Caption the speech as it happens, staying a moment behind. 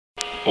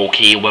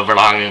Okay, we're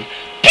long.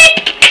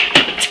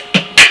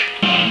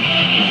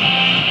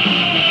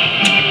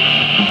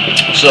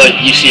 So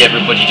you see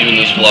everybody doing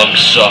these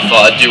vlogs, so I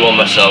thought I'd do one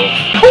myself.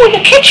 Poo in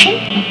the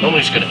kitchen?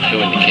 Nobody's gonna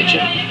poo in the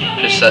kitchen,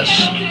 because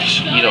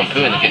you don't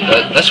poo in the kitchen.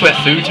 That's where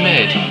food's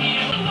made.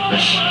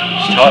 That's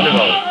talking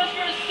about.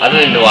 I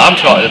don't even know what I'm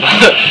talking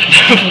about.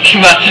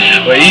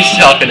 What he's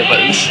talking about.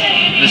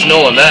 There's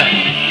no one there.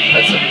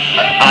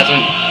 I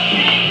don't.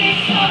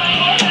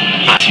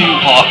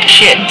 Oh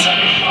shit!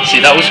 See,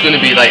 that was going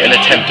to be like an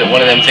attempt at one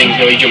of them things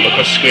where you jump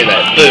across the screen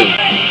like boo,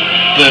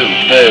 boo,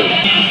 boo,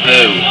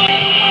 boo,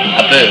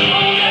 a boo.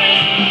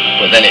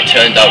 But then it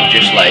turned out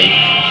just like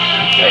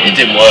it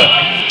didn't work.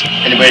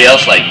 Anybody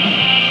else like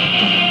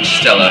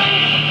Stella?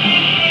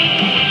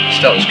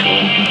 Stella's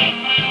cool.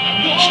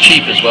 It's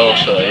cheap as well,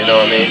 so you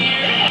know what I mean.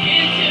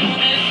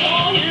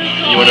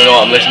 You want to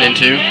know what I'm listening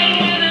to?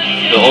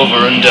 The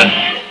Over Under.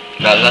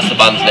 No, that's the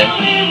band's name.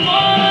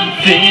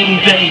 Then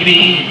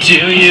baby,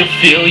 do you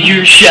feel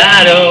your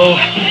shadow?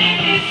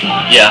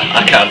 Yeah,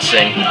 I can't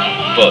sing,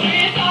 but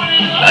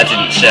I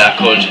didn't say I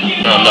could.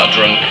 No, I'm not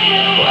drunk,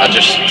 but I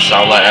just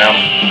sound like I am.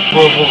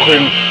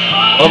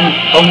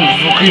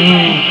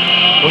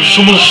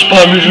 Someone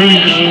spam me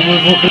drink.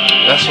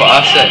 That's what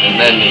I said,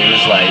 and then he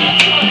was like,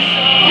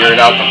 "You're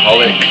an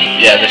alcoholic."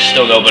 Yeah, there's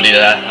still nobody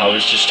there. I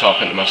was just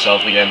talking to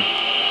myself again.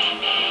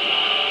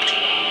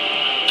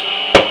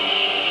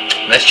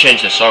 Let's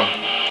change the song.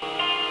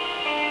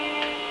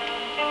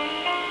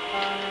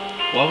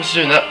 Why was I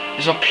doing that?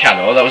 It's not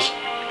piano, that was...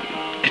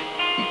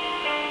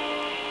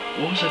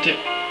 What was I doing?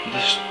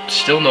 There's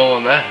still no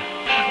one there.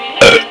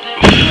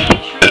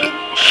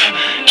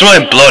 Do you know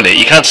I'm blowing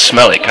it? You can't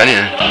smell it, can you?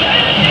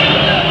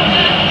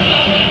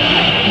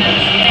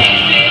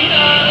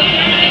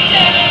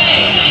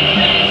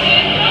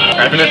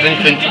 I haven't had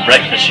anything for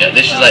breakfast yet.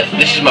 This is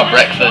my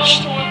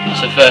breakfast.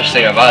 It's the first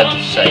thing I've had.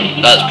 So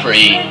that's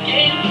pretty...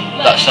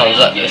 That sounds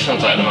like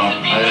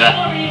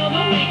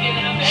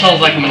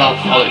I'm an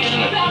alcoholic,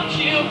 doesn't it?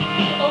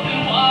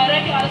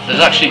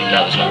 There's actually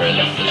there's not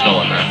really. There's no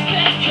one there.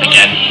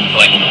 Again,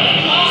 for like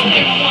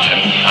fucking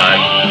 10th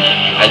time.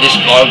 And this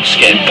vlog's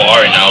getting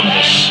boring now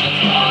because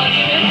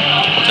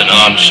I don't know.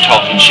 I'm just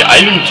talking shit.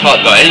 I haven't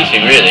talked about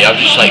anything really. I've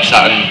just like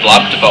sat and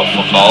blabbed about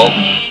fuck all.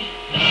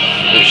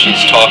 Which is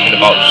talking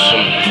about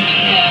some.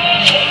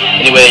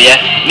 Anyway, yeah.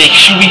 Make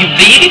sure you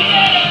rate it,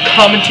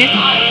 comment it,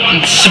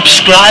 and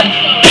subscribe.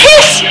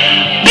 Peace,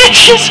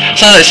 bitches!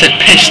 So that I said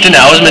pissed,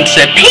 didn't I? I was meant to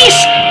say peace,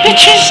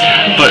 bitches!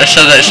 But I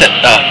said that I said,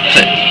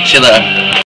 see you later.